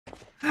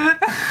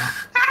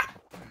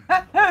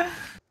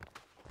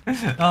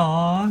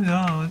Oh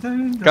no,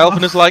 don't.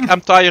 Kelvin is like,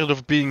 I'm tired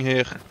of being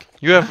here.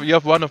 You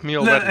have one of me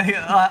already. Look,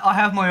 I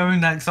have my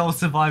own axe. I'll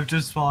survive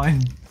just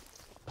fine.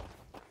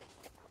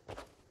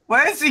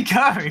 Where is he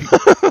going?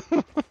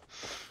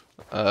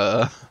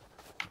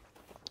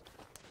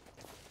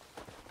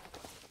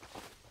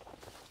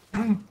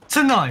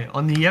 Tonight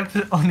on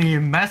the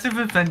massive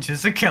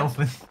adventures of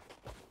Kelvin.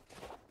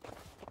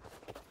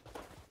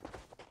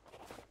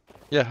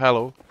 Yeah,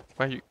 hello.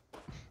 Why you?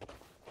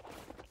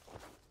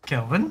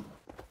 Kelvin?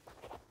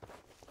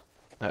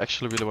 I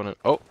actually really wanna.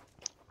 Oh.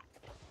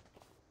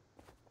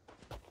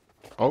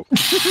 Oh.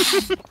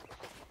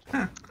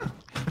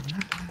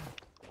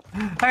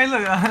 Hey,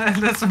 look,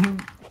 there's some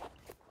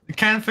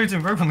canned food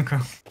and rope on the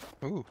ground.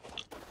 Ooh.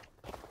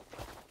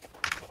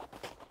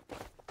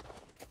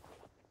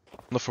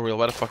 No, for real.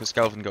 Where the fuck is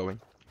Kelvin going?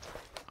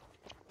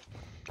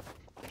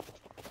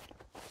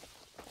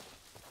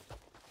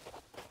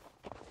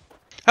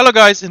 Hello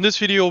guys, in this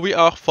video we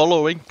are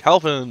following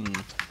Kelvin.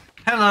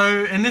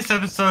 Hello, in this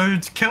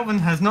episode, Kelvin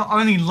has not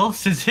only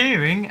lost his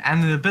hearing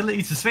and the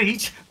ability to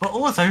speech, but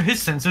also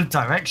his sense of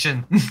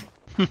direction.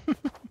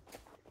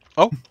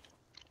 Oh.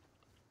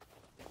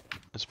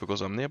 It's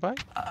because I'm nearby?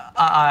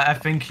 I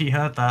think he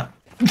heard that.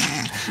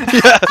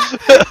 Yeah.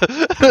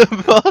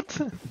 What?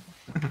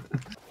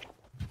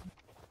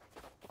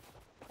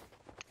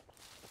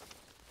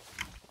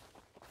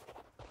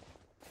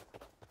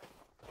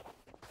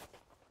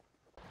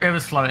 It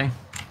was floating.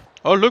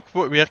 Oh look,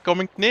 we are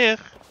coming near.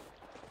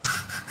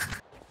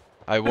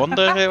 I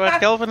wonder where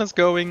Kelvin is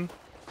going.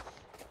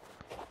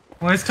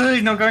 Well, it's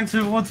clearly not going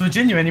towards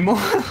Virginia anymore.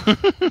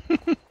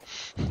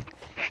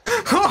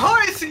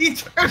 What is he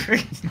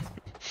doing?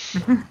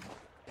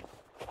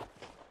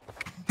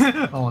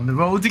 On the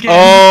road again.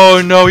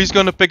 Oh no, he's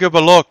gonna pick up a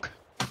lock.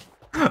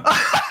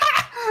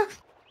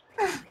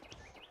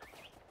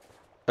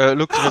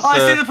 Look to this, I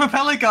see the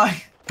propeller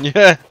guy.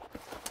 Yeah.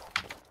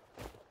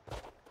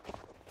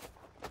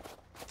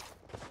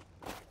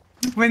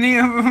 We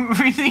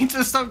need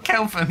to stop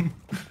Kelvin.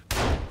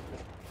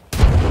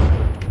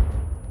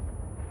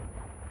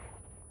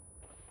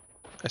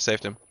 I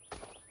saved him.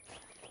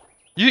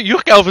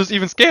 Your Kelvin's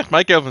even scared.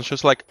 My Kelvin's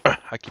just like,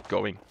 I keep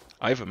going.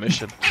 I have a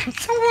mission.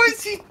 So what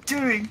is he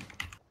doing?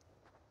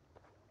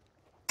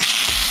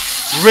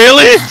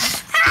 Really?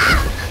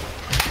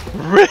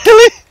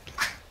 Really?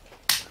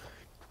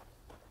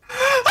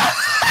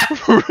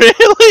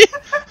 Really?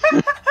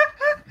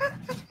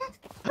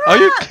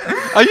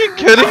 Are you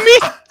kidding me?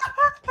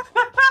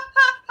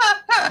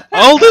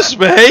 All this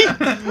way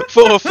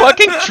for a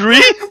fucking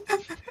tree?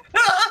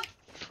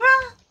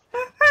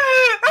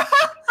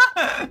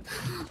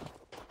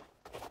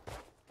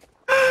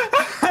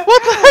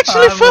 What the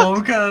actually fuck? I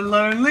woke up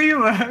lonely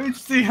where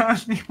it's the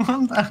only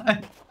one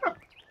that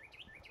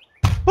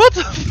What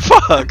the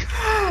fuck?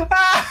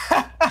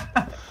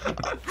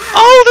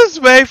 All this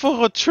way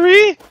for a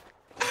tree?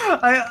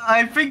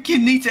 I think you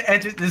need to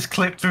edit this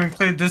clip to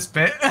include this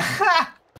bit.